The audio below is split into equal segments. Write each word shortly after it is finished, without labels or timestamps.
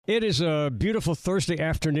It is a beautiful Thursday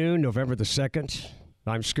afternoon, November the 2nd.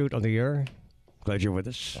 I'm Scoot on the air. Glad you're with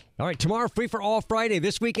us. All right, tomorrow, Free for All Friday.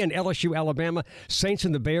 This weekend, LSU, Alabama, Saints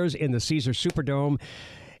and the Bears in the Caesars Superdome.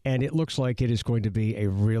 And it looks like it is going to be a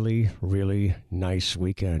really, really nice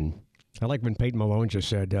weekend. I like when Peyton Malone just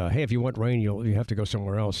said, hey, if you want rain, you have to go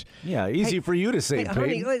somewhere else. Yeah, easy for you to say,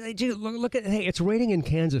 Peyton. Honey, dude, look at, hey, it's raining in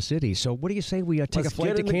Kansas City. So what do you say we take a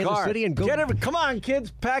flight to Kansas City and go? Come on,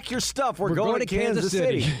 kids, pack your stuff. We're going to Kansas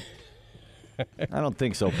City. I don't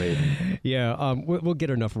think so, Peyton. Yeah, we'll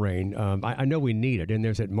get enough rain. I know we need it, and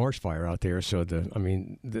there's that marsh fire out there. So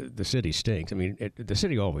the city stinks. I mean, the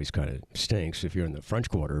city always kind of stinks if you're in the French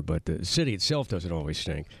Quarter, but the city itself doesn't always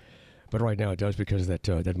stink. But right now it does because of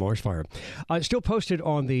that marsh fire. Still posted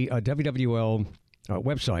on the WWL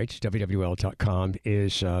website, WWL.com,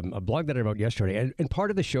 is a blog that I wrote yesterday. And part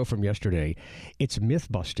of the show from yesterday, it's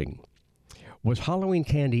myth-busting. Was Halloween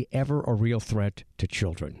candy ever a real threat to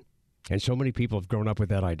children? And so many people have grown up with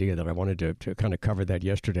that idea that I wanted to kind of cover that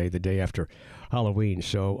yesterday, the day after Halloween.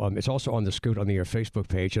 So it's also on the Scoot on the Air Facebook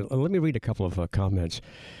page. And let me read a couple of comments.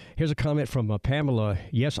 Here's a comment from Pamela.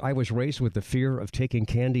 Yes, I was raised with the fear of taking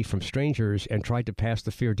candy from strangers and tried to pass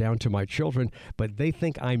the fear down to my children, but they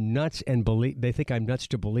think I'm nuts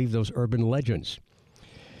to believe those urban legends.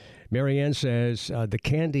 Marianne says, the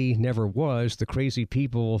candy never was. The crazy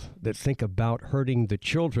people that think about hurting the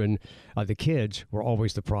children, the kids, were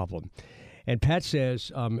always the problem. And Pat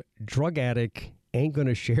says, drug addict ain't going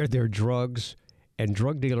to share their drugs, and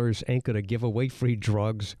drug dealers ain't going to give away free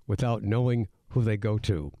drugs without knowing who they go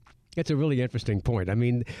to. It's a really interesting point. I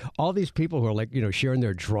mean, all these people who are sharing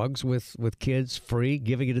their drugs with kids free,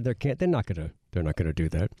 giving it in their they're not going to do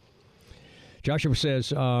that. Joshua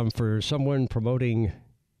says, for someone promoting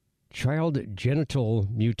child genital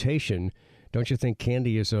mutation, don't you think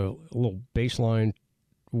candy is a little baseline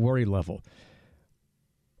worry level?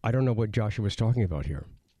 I don't know what Joshua was talking about here.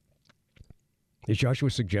 Is Joshua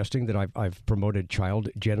suggesting that I've promoted child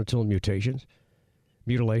genital mutilation?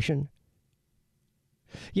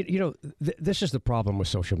 This is the problem with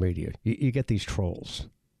social media. You get these trolls.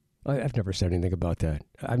 I've never said anything about that.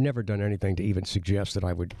 I've never done anything to even suggest that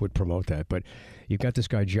I would promote that. But you've got this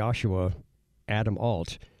guy, Joshua Adam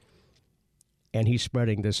Alt, and he's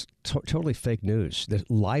spreading this totally fake news, this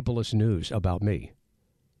libelous news about me.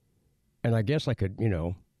 And I guess I could,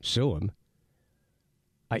 sue him.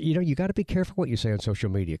 You got to be careful what you say on social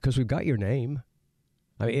media because we've got your name.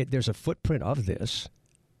 I mean, there's a footprint of this.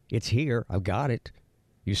 It's here. I've got it.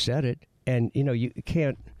 You said it. And, you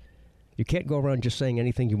can't go around just saying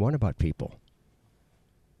anything you want about people.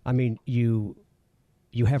 I mean, you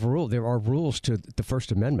have a rule. There are rules to the First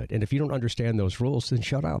Amendment. And if you don't understand those rules, then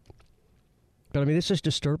shut up. But, I mean, this is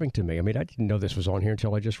disturbing to me. I mean, I didn't know this was on here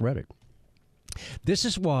until I just read it. This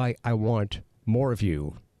is why I want more of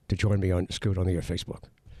you to join me on Scoot on the Air Facebook.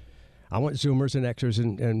 I want Zoomers and Xers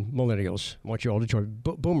and Millennials. I want you all to join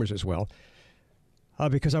Boomers as well.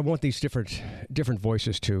 Because I want these different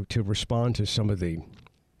voices to respond to some of the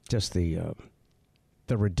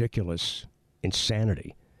ridiculous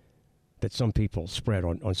insanity that some people spread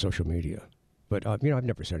on social media. But, I've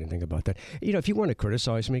never said anything about that. If you want to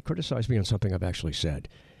criticize me on something I've actually said.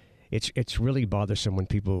 It's really bothersome when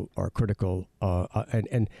people are critical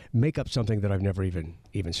and make up something that I've never even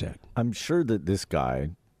said. I'm sure that this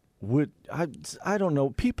guy would, I don't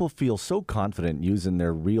know, people feel so confident using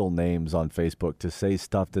their real names on Facebook to say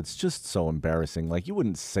stuff that's just so embarrassing. Like, you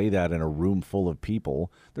wouldn't say that in a room full of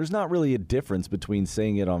people. There's not really a difference between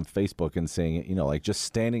saying it on Facebook and saying it, like just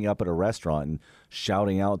standing up at a restaurant and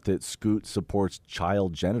shouting out that Scoot supports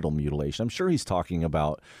child genital mutilation. I'm sure he's talking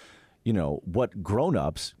about, what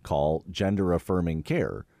grown-ups call gender-affirming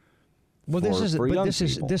care. Well, this is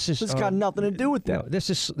got nothing to do with that. No,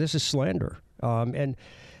 this is slander.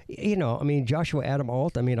 Joshua Adam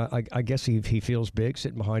Alt, I guess he feels big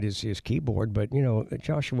sitting behind his keyboard, but,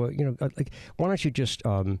 Joshua, why don't you just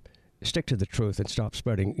stick to the truth and stop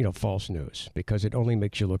spreading, false news, because it only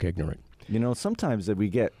makes you look ignorant. Sometimes that we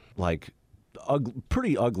get,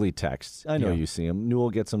 pretty ugly texts. I know you see them. Newell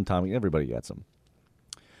gets them, Tommy, everybody gets them.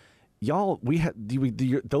 Y'all,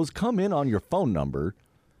 those come in on your phone number.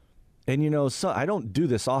 And, so I don't do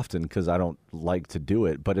this often because I don't like to do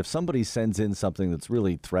it. But if somebody sends in something that's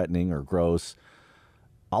really threatening or gross,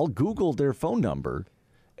 I'll Google their phone number.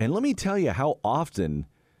 And let me tell you how often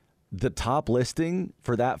the top listing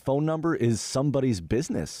for that phone number is somebody's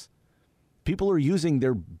business. People are using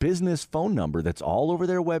their business phone number that's all over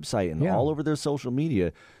their website and all over their social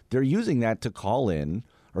media. They're using that to call in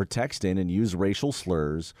or text in and use racial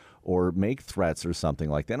slurs or make threats or something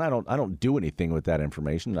like that. And I don't do anything with that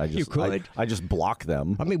information. You could. I just block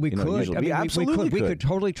them. I mean, we could. We absolutely could. We could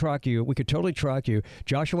totally track you. We could totally track you.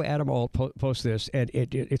 Joshua Adam Alt posts this, and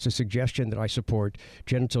it's a suggestion that I support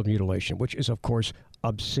genital mutilation, which is, of course,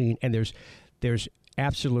 obscene. And there's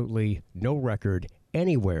absolutely no record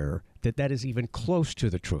anywhere that is even close to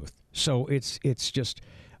the truth. So it's just,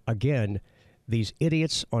 again, these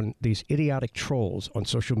idiotic trolls on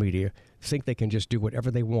social media think they can just do whatever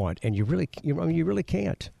they want, and you really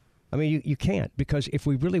can't. I mean, you can't, because if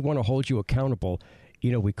we really want to hold you accountable,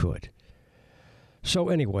 we could. So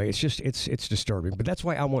anyway, it's disturbing, but that's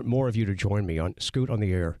why I want more of you to join me on Scoot on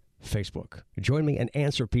the Air Facebook. Join me and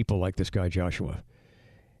answer people like this guy Joshua.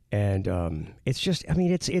 And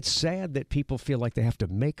it's sad that people feel like they have to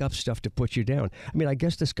make up stuff to put you down. I mean, I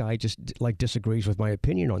guess this guy just disagrees with my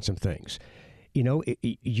opinion on some things.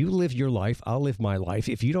 You live your life, I'll live my life.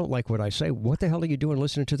 If you don't like what I say, what the hell are you doing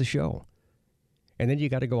listening to the show? And then you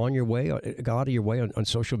got to go out of your way on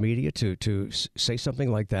social media to say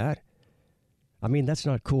something like that. I mean, that's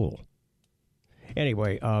not cool.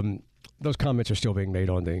 Anyway, those comments are still being made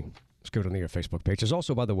on the Scoot on the Air Facebook page. There's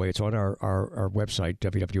also, by the way, it's on our website,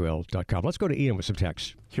 WWL.com. Let's go to Ian with some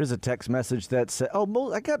text. Here's a text message that said,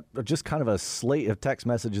 I got just kind of a slate of text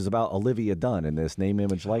messages about Olivia Dunne in this name,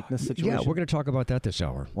 image, likeness situation. Yeah, we're going to talk about that this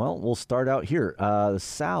hour. Well, we'll start out here.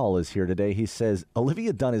 Sal is here today. He says,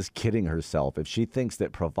 Olivia Dunne is kidding herself if she thinks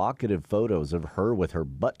that provocative photos of her with her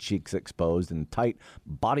butt cheeks exposed and tight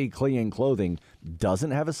body-clinging clothing doesn't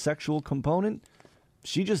have a sexual component.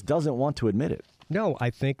 She just doesn't want to admit it. No, I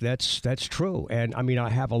think that's true. And I mean, I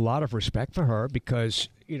have a lot of respect for her because,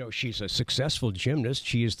 she's a successful gymnast.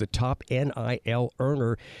 She is the top NIL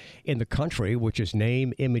earner in the country, which is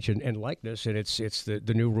name, image, and likeness. And it's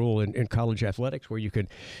the new rule in college athletics where you can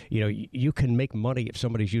make money if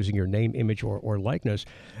somebody's using your name, image, or likeness.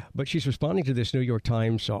 But she's responding to this New York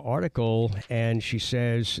Times article, and she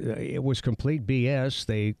says it was complete BS.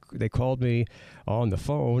 They called me on the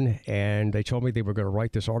phone, and they told me they were going to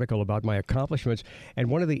write this article about my accomplishments. And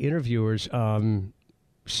one of the interviewers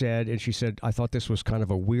she said, I thought this was kind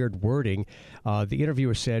of a weird wording. The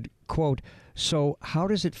interviewer said, quote, "So how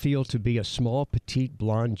does it feel to be a small, petite,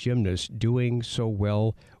 blonde gymnast doing so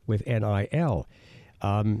well with NIL?"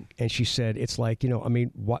 And she said, it's like,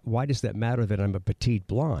 why does that matter that I'm a petite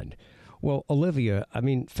blonde? Well, Olivia,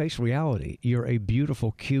 face reality. You're a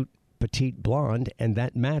beautiful, cute, petite blonde, and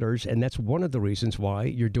that matters, and that's one of the reasons why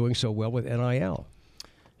you're doing so well with NIL.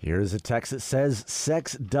 Here's a text that says,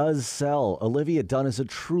 sex does sell. Olivia Dunne is a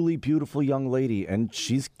truly beautiful young lady, and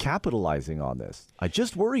she's capitalizing on this. I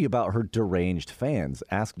just worry about her deranged fans.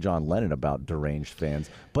 Ask John Lennon about deranged fans.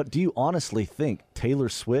 But do you honestly think Taylor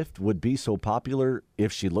Swift would be so popular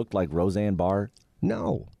if she looked like Roseanne Barr?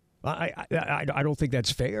 No. I don't think that's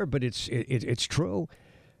fair, but it's true.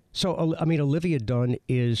 So, Olivia Dunne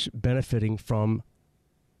is benefiting from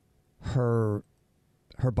her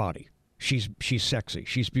body. She's sexy.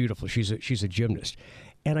 She's beautiful. She's a gymnast,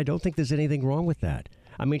 and I don't think there's anything wrong with that.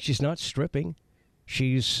 I mean, she's not stripping.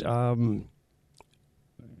 She's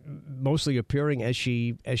mostly appearing as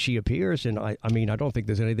she appears, and I don't think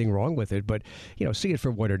there's anything wrong with it. But see it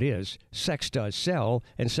for what it is. Sex does sell,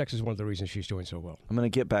 and sex is one of the reasons she's doing so well. I'm going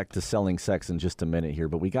to get back to selling sex in just a minute here,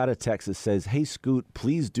 but we got a text that says, "Hey Scoot,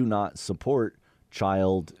 please do not support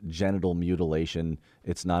child genital mutilation.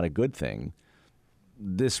 It's not a good thing."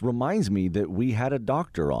 This reminds me that we had a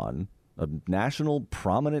doctor on, a national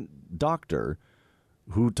prominent doctor,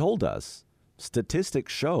 who told us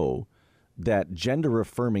statistics show that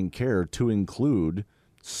gender-affirming care, to include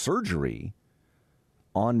surgery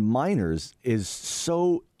on minors, is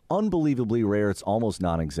so unbelievably rare it's almost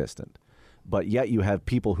non-existent. But yet you have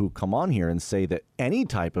people who come on here and say that any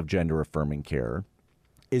type of gender-affirming care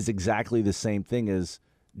is exactly the same thing as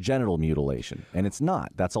genital mutilation, and it's not.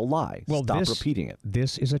 That's a lie. Well, Stop repeating it.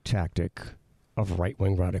 This is a tactic of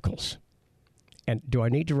right-wing radicals. And do I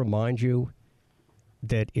need to remind you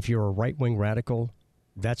that if you're a right-wing radical,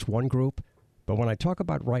 that's one group? But when I talk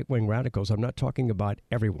about right-wing radicals, I'm not talking about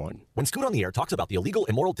everyone. When Scoot on the Air talks about the illegal,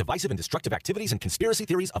 immoral, divisive, and destructive activities and conspiracy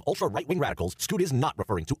theories of ultra-right-wing radicals, Scoot is not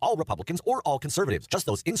referring to all Republicans or all conservatives, just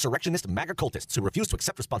those insurrectionist MAGA cultists who refuse to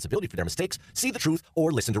accept responsibility for their mistakes, see the truth,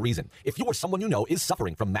 or listen to reason. If you or someone you know is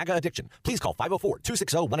suffering from MAGA addiction, please call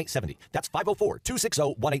 504-260-1870. That's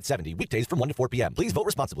 504-260-1870, weekdays from 1 to 4 p.m. Please vote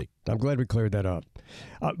responsibly. I'm glad we cleared that up.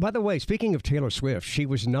 By the way, speaking of Taylor Swift, she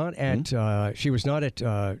was not at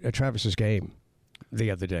Travis's game the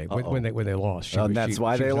other day when they lost. That's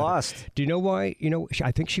why they lost. Do you know why?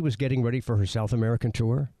 I think she was getting ready for her South American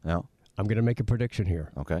tour. No. I'm going to make a prediction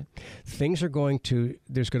here. Okay. There's going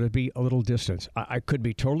to be a little distance. I could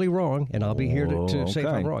be totally wrong, and I'll be here to say if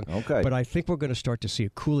I'm wrong. Okay. But I think we're going to start to see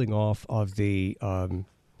a cooling off of the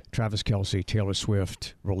Travis Kelce, Taylor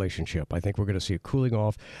Swift relationship. I think we're going to see a cooling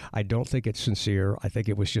off. I don't think it's sincere. I think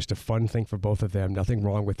it was just a fun thing for both of them. Nothing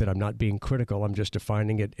wrong with it. I'm not being critical. I'm just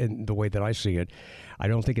defining it in the way that I see it. I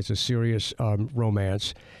don't think it's a serious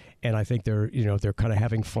romance. And I think they're kind of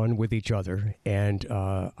having fun with each other. And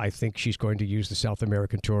I think she's going to use the South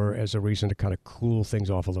American tour as a reason to kind of cool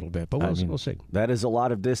things off a little bit. But we'll see. That is a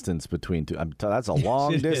lot of distance between two. That's a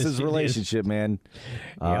long distance relationship, man.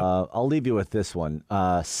 Yep. I'll leave you with this one.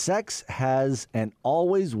 Sex has and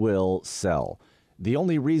always will sell. The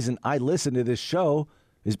only reason I listen to this show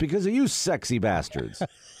is because of you sexy bastards.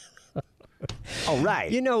 All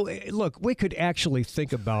right. Look, we could actually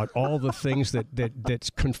think about all the things that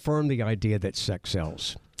confirm the idea that sex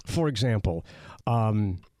sells. For example,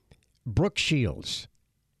 Brooke Shields,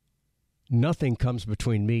 nothing comes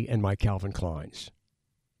between me and my Calvin Kleins.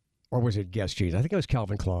 Or was it Guess jeans? I think it was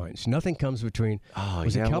Calvin Klein's. Nothing comes between.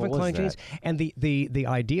 Was it Calvin Klein jeans? And the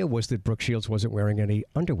idea was that Brooke Shields wasn't wearing any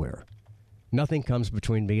underwear. Nothing comes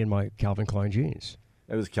between me and my Calvin Klein jeans.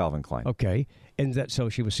 It was Calvin Klein. Okay, and so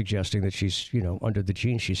she was suggesting that she's under the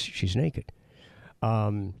jeans she's naked.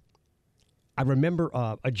 I remember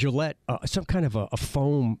a Gillette, some kind of a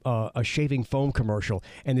foam, a shaving foam commercial,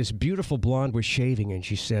 and this beautiful blonde was shaving, and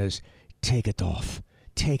she says, "Take it off,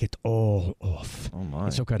 take it all off." Oh my!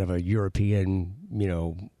 It's some kind of a European,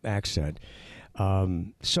 accent.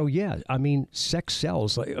 So yeah, I mean, sex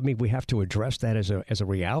sells. I mean, we have to address that as a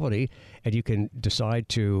reality, and you can decide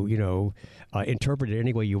to interpret it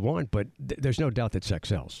any way you want. But there's no doubt that sex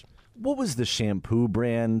sells. What was the shampoo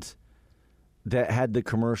brand that had the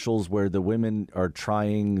commercials where the women are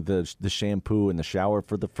trying the shampoo in the shower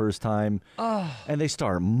for the first time, and they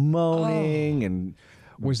start moaning and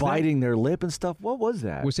biting their lip and stuff? What was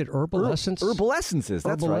that? Was it Herbal Essence? Herbal Essences.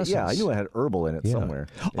 That's right. Yeah, I knew it had herbal in it somewhere.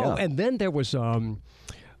 Yeah. Oh, and then there was when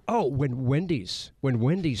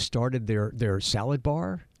Wendy's started their salad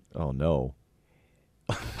bar. Oh no.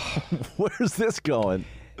 Where's this going?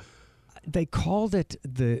 They called it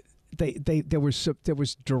there was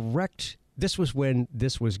direct. This was when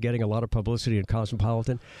this was getting a lot of publicity in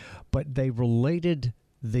Cosmopolitan, but they related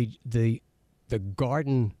the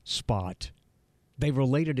garden spot. They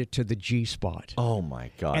related it to the G spot. Oh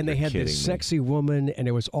my God! And they had this sexy woman, and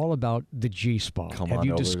it was all about the G spot. Have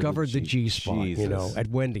you discovered the G spot? Jesus. At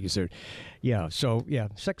Wendy's.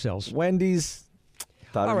 Sex sells. Wendy's.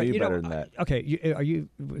 Thought it'd be better than that. Okay,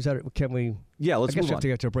 can we? Yeah, let's move on. I guess we have to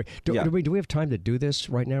get to a break. Do we have time to do this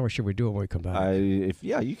right now, or should we do it when we come back?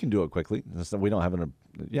 You can do it quickly. We don't have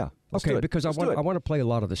okay, because I want to play a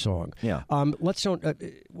lot of the song. Yeah.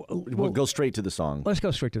 We'll go straight to the song. Let's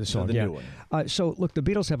go straight to the song. The new one. So look, the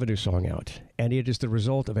Beatles have a new song out, and it is the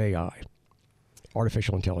result of AI,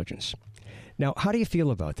 artificial intelligence. Now, how do you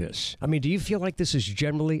feel about this? I mean, do you feel like this is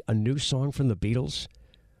generally a new song from the Beatles?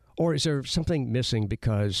 Or is there something missing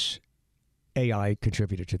because AI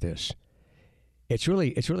contributed to this? It's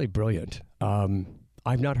really brilliant.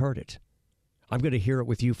 I've not heard it. I'm going to hear it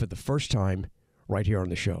with you for the first time right here on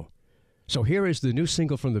the show. So here is the new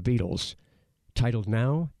single from the Beatles titled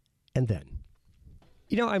Now and Then.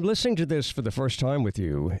 I'm listening to this for the first time with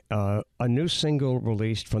you. A new single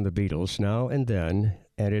released from the Beatles, Now and Then,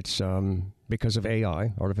 and it's because of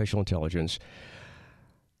AI, artificial intelligence.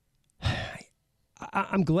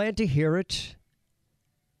 I'm glad to hear it,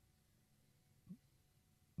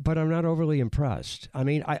 but I'm not overly impressed. I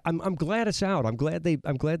mean, I'm glad it's out. I'm glad they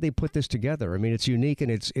put this together. I mean, it's unique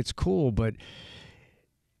and it's cool, but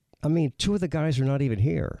I mean, two of the guys are not even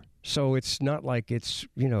here, so it's not like it's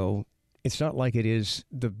not like it is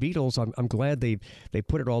the Beatles. I'm glad they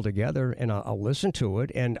put it all together, and I'll listen to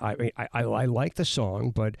it, and I like the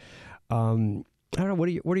song, but I don't know.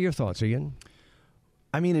 What are your thoughts, Ian?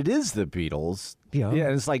 I mean, it is the Beatles. Yeah. Yeah,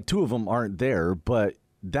 it's like two of them aren't there, but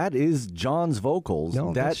that is John's vocals.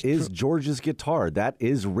 No, that is George's guitar. That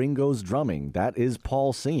is Ringo's drumming. That is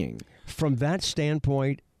Paul singing. From that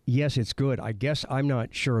standpoint, yes, it's good. I guess I'm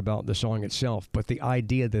not sure about the song itself, but the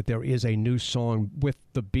idea that there is a new song with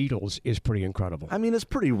the Beatles is pretty incredible. I mean, it's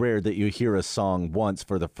pretty rare that you hear a song once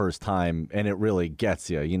for the first time and it really gets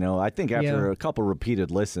you. I think after a couple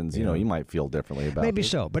repeated listens, you might feel differently about it. Maybe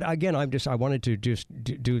so. But again, I wanted to just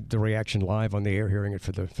do the reaction live on the air, hearing it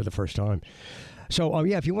for the first time. So,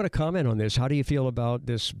 if you want to comment on this, how do you feel about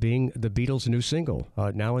this being the Beatles' new single,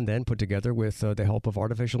 Now and Then, put together with the help of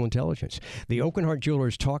artificial intelligence? The Oakenhart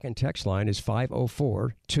Jewelers talk and text line is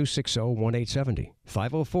 504-260-1870.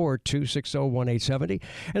 504-260-1870.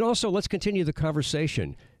 And also, let's continue the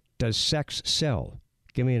conversation. Does sex sell?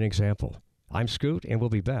 Give me an example. I'm Scoot, and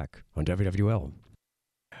we'll be back on WWL.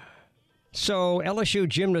 So LSU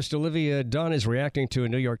gymnast Olivia Dunne is reacting to a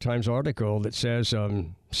New York Times article that says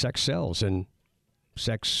sex sells, and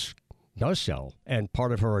sex does sell. And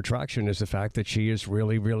part of her attraction is the fact that she is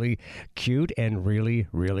really, really cute and really,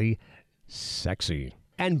 really sexy.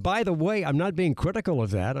 And by the way, I'm not being critical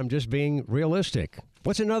of that. I'm just being realistic.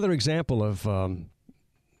 What's another example of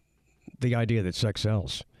the idea that sex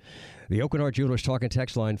sells? The Oak and Art Jewelers Talking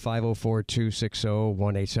Text line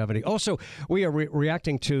 504-260-1870. Also, we are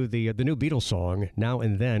reacting to the new Beatles song Now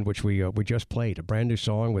and Then, which we just played. A brand new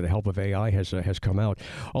song with the help of AI has come out.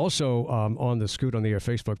 Also, on the Scoot on the Air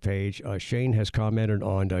Facebook page, Shane has commented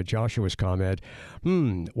on Joshua's comment.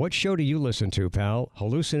 What show do you listen to, pal?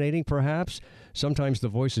 Hallucinating, perhaps? Sometimes the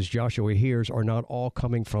voices Joshua hears are not all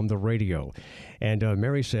coming from the radio. And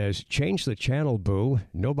Mary says, change the channel, boo.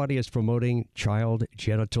 Nobody is promoting child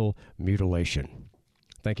genital mutilation.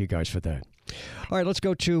 Thank you guys for that. All right, let's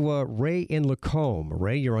go to Ray in Lacombe.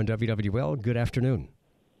 Ray, you're on WWL. Good afternoon.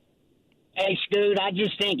 Hey, Scoot, I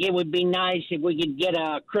just think it would be nice if we could get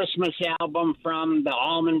a Christmas album from the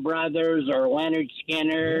Allman Brothers or Leonard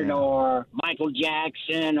Skinner or Michael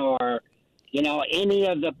Jackson or, any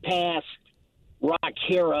of the past rock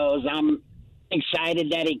heroes. I'm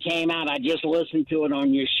excited that it came out. I just listened to it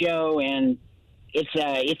on your show, and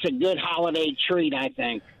it's a good holiday treat, I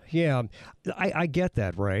think. Yeah, I get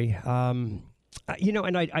that, Ray. And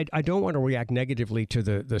I don't want to react negatively to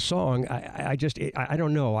the song. I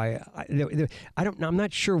don't know. I'm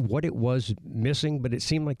not sure what it was missing, but it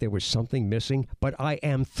seemed like there was something missing. But I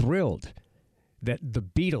am thrilled that the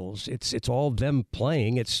Beatles, it's all them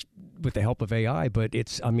playing. It's with the help of AI, but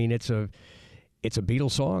it's a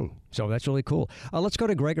Beatles song, so that's really cool. Let's go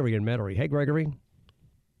to Gregory in Metairie. Hey, Gregory.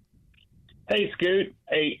 Hey, Scoot.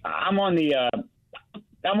 Hey, I'm on the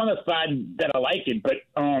side that I like it, but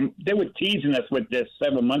they were teasing us with this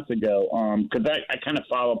several months ago because I kind of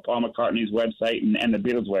follow Paul McCartney's website and the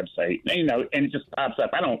Beatles website, and it just pops up.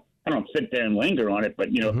 I don't sit there and linger on it, but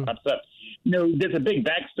it pops up. There's a big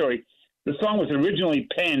backstory. The song was originally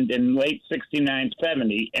penned in late '69,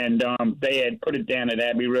 '70, and they had put it down at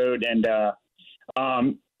Abbey Road, and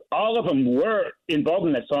all of them were involved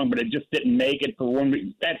in that song, but it just didn't make it for one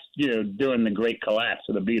reason. That's during the great collapse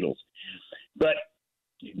of the Beatles. But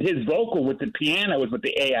his vocal with the piano was what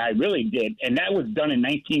the AI really did, and that was done in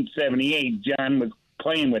 1978. John was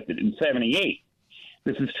playing with it in '78.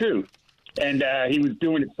 This is true. And he was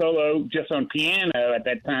doing it solo just on piano at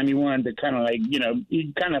that time. He wanted to kind of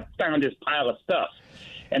he kind of found his pile of stuff.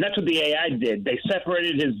 And that's what the AI did. They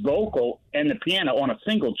separated his vocal and the piano on a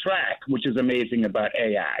single track, which is amazing about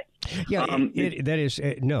AI. Yeah,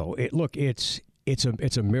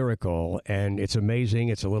 it's a miracle, and it's amazing.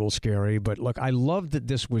 It's a little scary, but look, I love that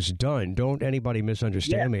this was done. Don't anybody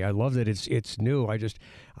misunderstand me. I love that it's new. I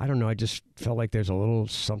don't know. I just felt like there's a little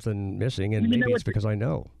something missing, and maybe it's because I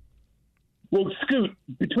know. Well, Scoot,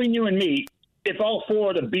 between you and me, if all four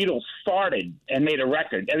of the Beatles started and made a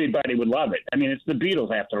record, everybody would love it. I mean, it's the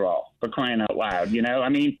Beatles after all, for crying out loud. I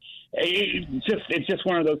mean, it's just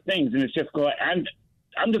one of those things, and it's just I'm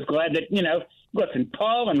just glad that listen,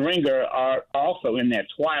 Paul and Ringo are also in their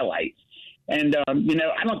twilight, and I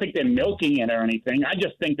don't think they're milking it or anything. I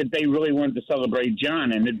just think that they really wanted to celebrate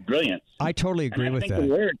John and his brilliance. I totally agree with that. The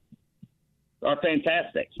lyrics are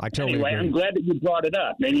fantastic. I totally agree. I'm glad that you brought it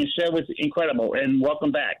up. And your show was incredible. And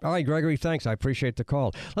welcome back. All right, Gregory, thanks. I appreciate the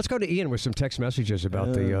call. Let's go to Ian with some text messages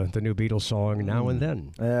about the new Beatles song, Now and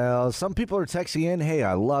Then. Some people are texting in, hey,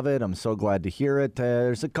 I love it. I'm so glad to hear it.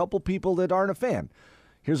 There's a couple people that aren't a fan.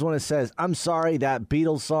 Here's one that says, I'm sorry, that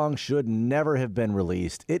Beatles song should never have been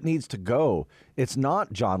released. It needs to go. It's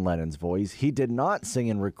not John Lennon's voice. He did not sing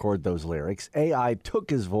and record those lyrics. AI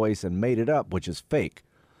took his voice and made it up, which is fake.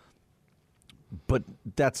 But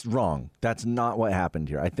that's wrong. That's not what happened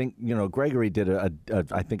here. I think, Gregory did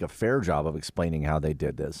I think a fair job of explaining how they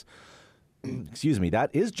did this. Excuse me.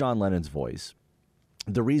 That is John Lennon's voice.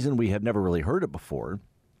 The reason we have never really heard it before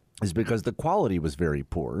is because the quality was very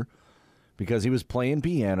poor, because he was playing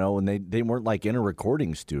piano and they weren't like in a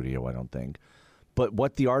recording studio, I don't think. But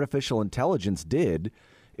what the artificial intelligence did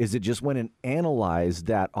is it just went and analyzed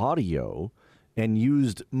that audio and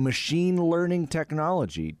used machine learning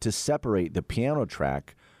technology to separate the piano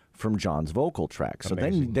track from John's vocal track. So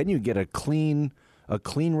then you get a clean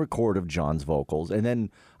record of John's vocals. And then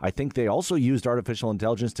I think they also used artificial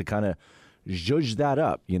intelligence to kind of zhuzh that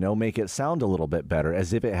up, make it sound a little bit better,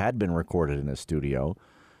 as if it had been recorded in a studio.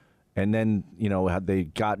 And then, they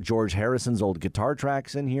got George Harrison's old guitar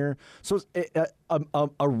tracks in here. So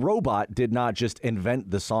a robot did not just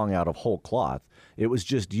invent the song out of whole cloth. It was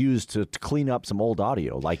just used to clean up some old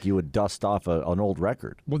audio, like you would dust off an old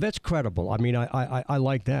record. Well, that's credible. I mean, I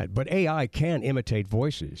like that. But AI can imitate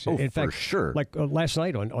voices. Oh, in for fact, sure. Like last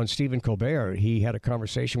night on Stephen Colbert, he had a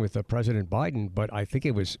conversation with President Biden, but I think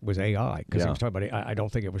it was AI because he was talking about. I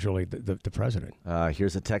don't think it was really the president.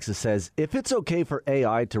 Here's a text that says, if it's okay for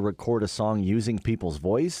AI to record a song using people's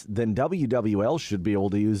voice, then WWL should be able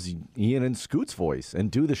to use Ian and Scoot's voice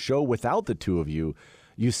and do the show without the two of you.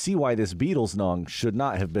 You see why this Beatles song should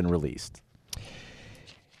not have been released.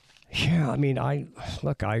 Yeah, I mean, I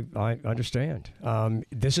understand.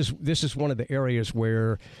 This is one of the areas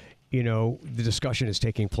where, the discussion is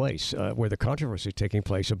taking place, where the controversy is taking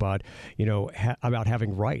place about, about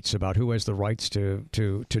having rights, about who has the rights to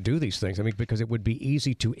do these things. I mean, because it would be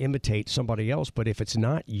easy to imitate somebody else, but if it's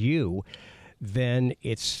not you, then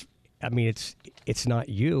it's not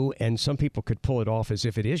you, and some people could pull it off as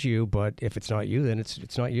if it is you, but if it's not you, then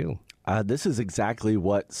it's not you. This is exactly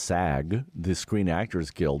what SAG, the Screen Actors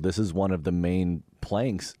Guild, this is one of the main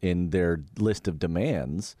planks in their list of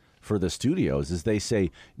demands for the studios, is they say,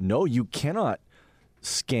 no, you cannot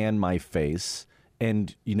scan my face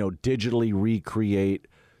and, digitally recreate,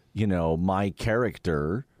 my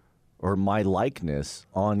character or my likeness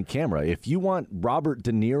on camera. If you want Robert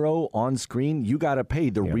De Niro on screen, you got to pay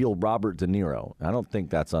the real Robert De Niro. I don't think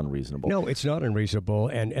that's unreasonable. No, it's not unreasonable.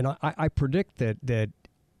 And I predict that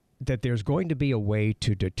there's going to be a way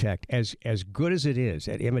to detect, as good as it is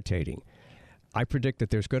at imitating, I predict that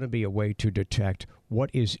there's going to be a way to detect what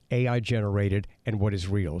is AI generated and what is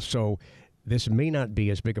real. So this may not be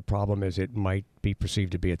as big a problem as it might be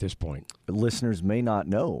perceived to be at this point. Listeners may not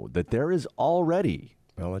know that there is already...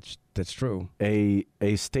 Well, that's true. A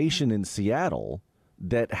station in Seattle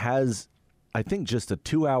that has, I think, just a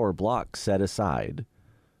 2-hour block set aside,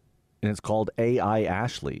 and it's called AI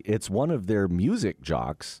Ashley. It's one of their music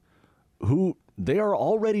jocks who they are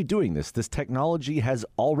already doing this. This technology has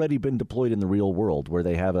already been deployed in the real world, where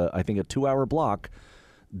they have a 2-hour block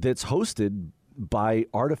that's hosted by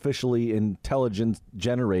artificially intelligence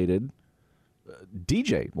generated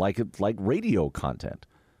DJ, like radio content.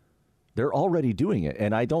 They're already doing it,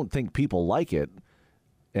 and I don't think people like it,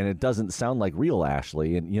 and it doesn't sound like real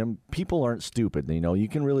Ashley. And, people aren't stupid. You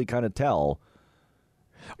can really kind of tell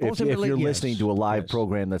if you're listening to a live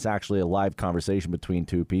program that's actually a live conversation between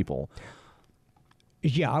two people.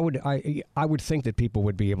 Yeah, I would think that people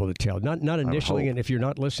would be able to tell. Not initially, and if you're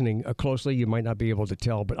not listening closely, you might not be able to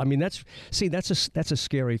tell. But I mean, that's a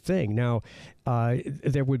scary thing. Now,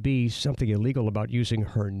 there would be something illegal about using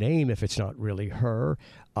her name if it's not really her.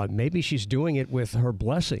 Maybe she's doing it with her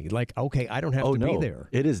blessing. Like, okay, I don't have to be there.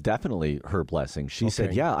 It is definitely her blessing. She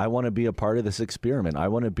said, "Yeah, I want to be a part of this experiment. I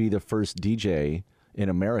want to be the first DJ in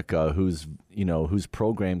America whose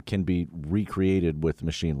program can be recreated with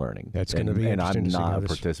machine learning." That's going to be interesting. And I'm not a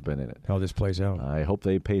participant in it. How this plays out. I hope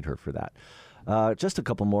they paid her for that. Just a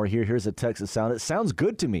couple more here. Here's a text that it sounds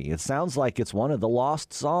good to me. It sounds like it's one of the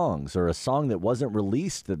lost songs or a song that wasn't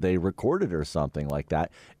released that they recorded or something like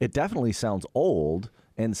that. It definitely sounds old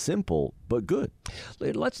and simple, but good.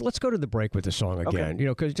 Let's go to the break with the song again.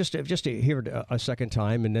 Okay. Because just to hear it a second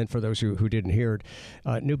time, and then for those who didn't hear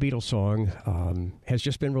it, new Beatles song has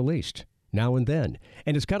just been released, Now and Then,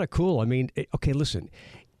 and it's kind of cool. I mean, listen,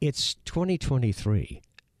 it's 2023.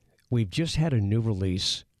 We've just had a new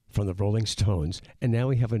release from the Rolling Stones, and now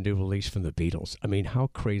we have a new release from the Beatles. I mean, how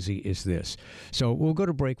crazy is this? So we'll go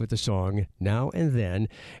to break with the song Now and Then,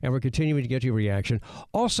 and we're continuing to get your reaction.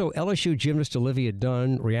 Also, LSU gymnast Olivia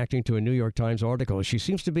Dunne reacting to a New York Times article. She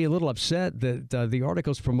seems to be a little upset that the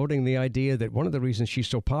article's promoting the idea that one of the reasons she's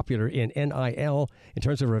so popular in NIL, in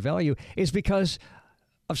terms of her value, is because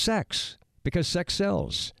of sex, because sex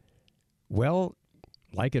sells. Well,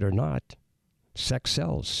 like it or not, sex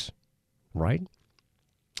sells, right?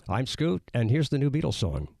 I'm Scoot, and here's the new Beatles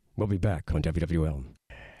song. We'll be back on WWL.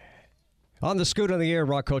 On the Scoot on the Air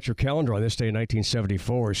Rock Culture Calendar on this day in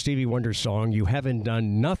 1974, Stevie Wonder's song, You Haven't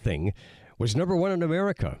Done Nothing, was #1 in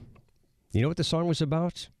America. You know what the song was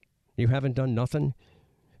about? You haven't done nothing?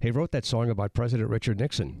 He wrote that song about President Richard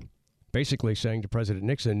Nixon, basically saying to President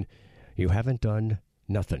Nixon, you haven't done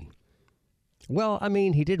nothing. Well, I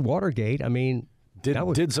mean, he did Watergate. I mean,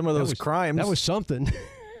 did some of those crimes. That was something.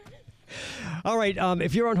 All right.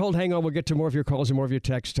 If you're on hold, hang on. We'll get to more of your calls and more of your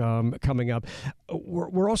text coming up.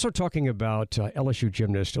 We're also talking about LSU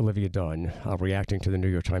gymnast Olivia Dunne reacting to the New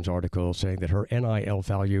York Times article saying that her NIL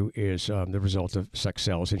value is the result of sex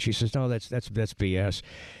sells. And she says, no, that's BS.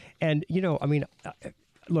 And, I mean,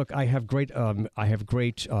 look, I have great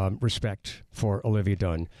respect for Olivia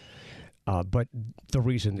Dunne. But the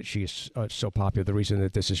reason that she is so popular, the reason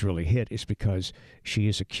that this is really hit, is because she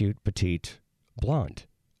is a cute, petite blonde.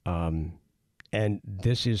 And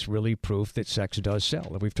this is really proof that sex does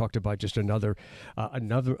sell. And we've talked about just a number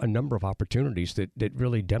of opportunities that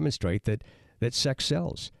really demonstrate that sex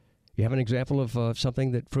sells. You have an example of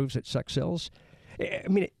something that proves that sex sells? I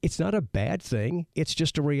mean, it's not a bad thing. It's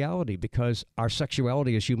just a reality, because our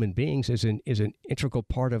sexuality as human beings is an integral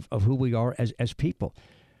part of who we are as people.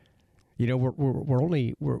 You know,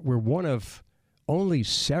 we're one of only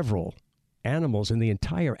several animals in the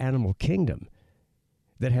entire animal kingdom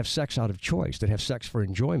that have sex out of choice, that have sex for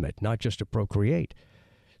enjoyment, not just to procreate.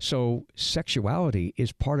 So sexuality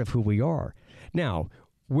is part of who we are. Now,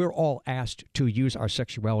 we're all asked to use our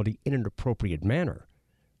sexuality in an appropriate manner,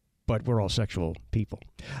 but we're all sexual people.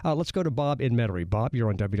 Let's go to Bob in Metairie. Bob, you're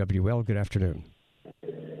on WWL. Good afternoon.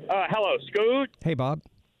 Hello, Scoot. Hey, Bob.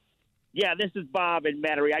 Yeah, this is Bob in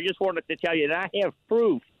Metairie. I just wanted to tell you that I have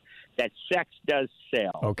proof that sex does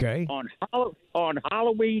sell. Okay. On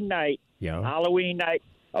Halloween night,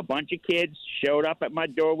 a bunch of kids showed up at my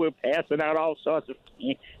door. We were passing out all sorts of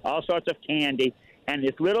candy. And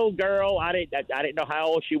this little girl, I didn't know how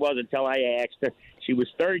old she was until I asked her. She was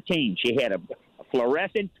 13. She had a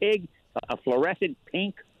fluorescent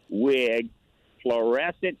pink wig,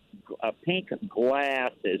 fluorescent pink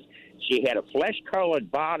glasses. She had a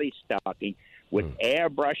flesh-colored body stocking with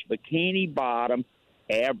airbrush bikini bottom,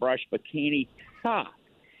 airbrush bikini top,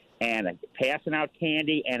 and passing out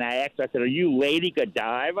candy. And I asked her, I said, "Are you Lady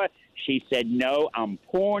Godiva?" She said, "No, I'm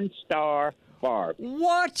porn star Barbie."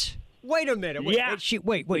 What? Wait a minute. Yeah.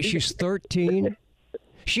 Wait, she's 13?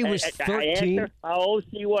 She was 13? I asked her how old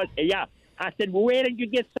she was. Yeah. I said, "Well, where did you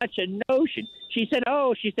get such a notion?" She said,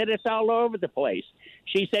 "It's all over the place."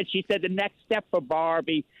 She said the next step for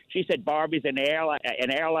Barbie, she said Barbie's an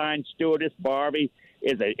airline stewardess. Barbie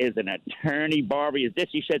is an attorney. Barbie is this.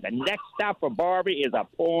 She said the next stop for Barbie is a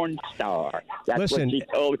porn star. That's what she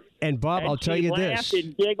told me. And Bob, I'll tell you this. She laughed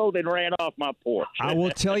and giggled and ran off my porch. I will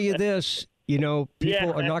tell you this. You know,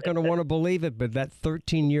 people are not going to want to believe it, but that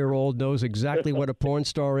 13-year-old knows exactly what a porn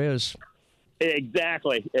star is.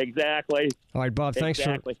 Exactly. All right, Bob, thanks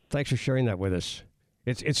for sharing that with us.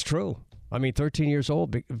 It's true. I mean, 13 years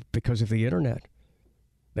old because of the internet.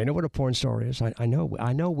 They know what a porn star is. I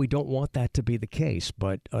know we don't want that to be the case,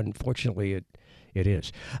 but unfortunately it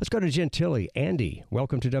is. Let's go to Gentilly. Andy,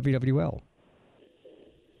 welcome to WWL.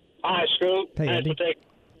 Hi, Scoot. Hey, Andy.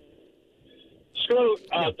 Scoot,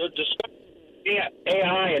 the discussion of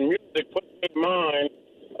AI and music put me in mind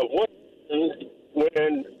of what happened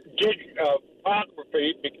when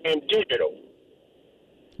photography became digital.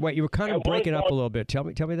 Wait, you were kind of breaking up a little bit. Tell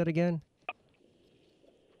me that again.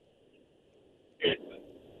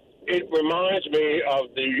 It reminds me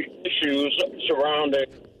of the issues surrounding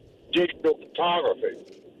digital photography.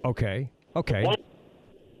 Okay.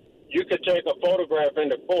 You could take a photograph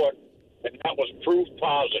into court, and that was proof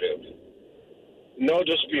positive. No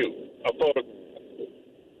dispute, a photograph.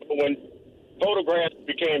 But when photographs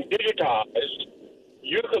became digitized,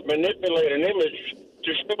 you could manipulate an image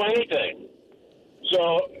to show anything.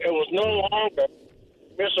 So it was no longer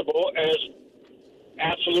admissible as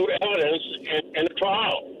absolute evidence in a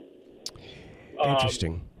trial.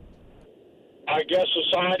 Interesting. I guess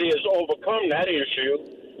society has overcome that issue,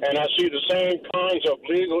 and I see the same kinds of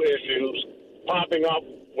legal issues popping up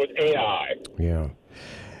with AI. Yeah.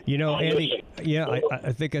 You know, Andy. Yeah,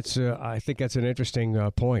 I think that's an interesting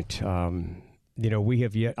point. You know, we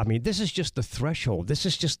have yet. I mean, this is just the threshold. This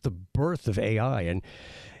is just the birth of AI, and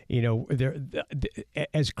you know,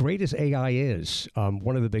 as great as AI is,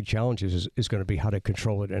 one of the big challenges is going to be how to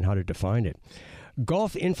control it and how to define it.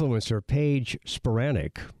 Golf influencer Paige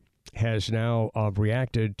Spiranac has now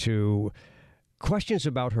reacted to questions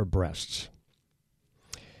about her breasts.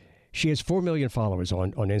 She has 4 million followers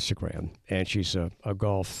on Instagram, and she's a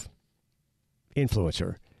golf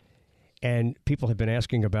influencer. And people have been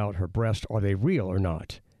asking about her breasts. Are they real or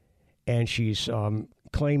not? And she's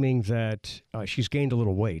claiming that she's gained a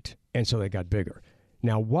little weight, and so they got bigger.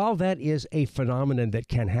 Now, while that is a phenomenon that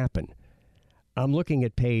can happen, I'm looking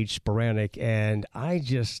at Paige Spiranac, and I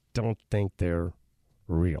just don't think they're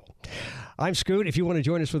real. I'm Scoot. If you want to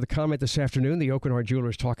join us with a comment this afternoon, the Oak and Hart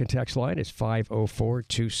Jewelers talk and text line is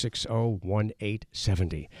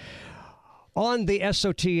 504-260-1870. On the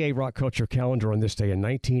SOTA Rock Culture calendar on this day in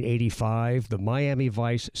 1985, the Miami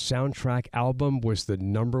Vice soundtrack album was the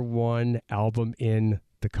 #1 album in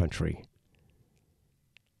the country.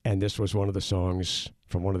 And this was one of the songs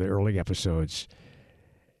from one of the early episodes.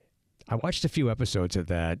 I watched a few episodes of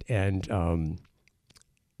that, and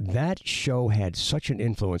that show had such an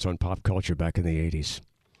influence on pop culture back in the 80s.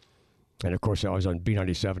 And, of course, I was on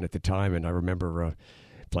B97 at the time, and I remember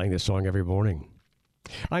playing this song every morning.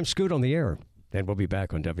 I'm Scoot on the air, and we'll be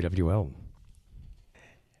back on WWL.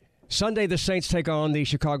 Sunday, the Saints take on the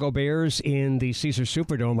Chicago Bears in the Caesars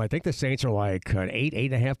Superdome. I think the Saints are like an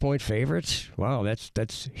 8.5 point favorites. Wow,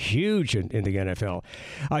 that's huge in the NFL.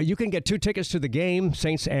 You can get 2 tickets to the game,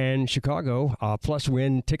 Saints and Chicago, plus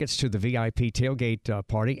win tickets to the VIP tailgate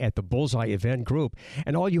party at the Bullseye Event Group.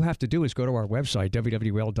 And all you have to do is go to our website,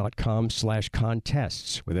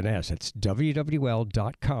 wwl.com/contests with an S. It's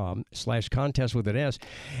wwl.com/contests with an S,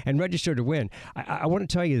 and register to win. I want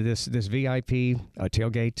to tell you this VIP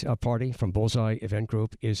tailgate party from Bullseye Event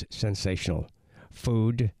Group is sensational.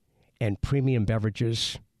 Food and premium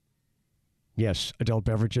beverages. Yes, adult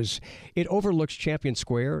beverages. It overlooks Champion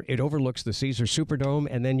Square. It overlooks the Caesars Superdome.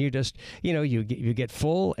 And then you just, you get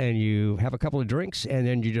full and you have a couple of drinks and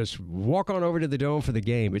then you just walk on over to the Dome for the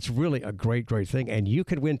game. It's really a great, great thing. And you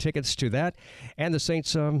can win tickets to that and the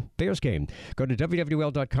Saints Bears game. Go to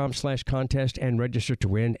wwl.com/contest and register to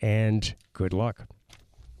win, and good luck.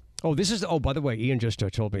 By the way, Ian just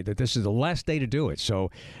told me that this is the last day to do it.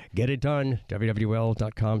 So get it done,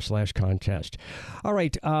 wwl.com/contest. All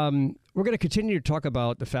right, we're going to continue to talk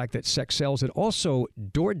about the fact that sex sells, and also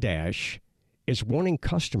DoorDash is warning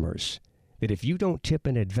customers that if you don't tip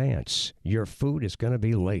in advance, your food is going to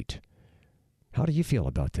be late. How do you feel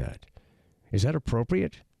about that? Is that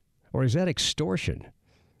appropriate, or is that extortion?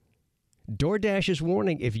 DoorDash is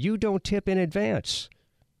warning if you don't tip in advance,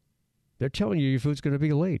 they're telling you your food's going to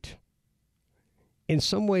be late. In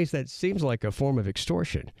some ways, that seems like a form of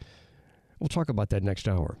extortion. We'll talk about that next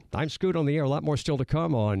hour. I'm Scoot on the air. A lot more still to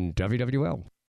come on WWL.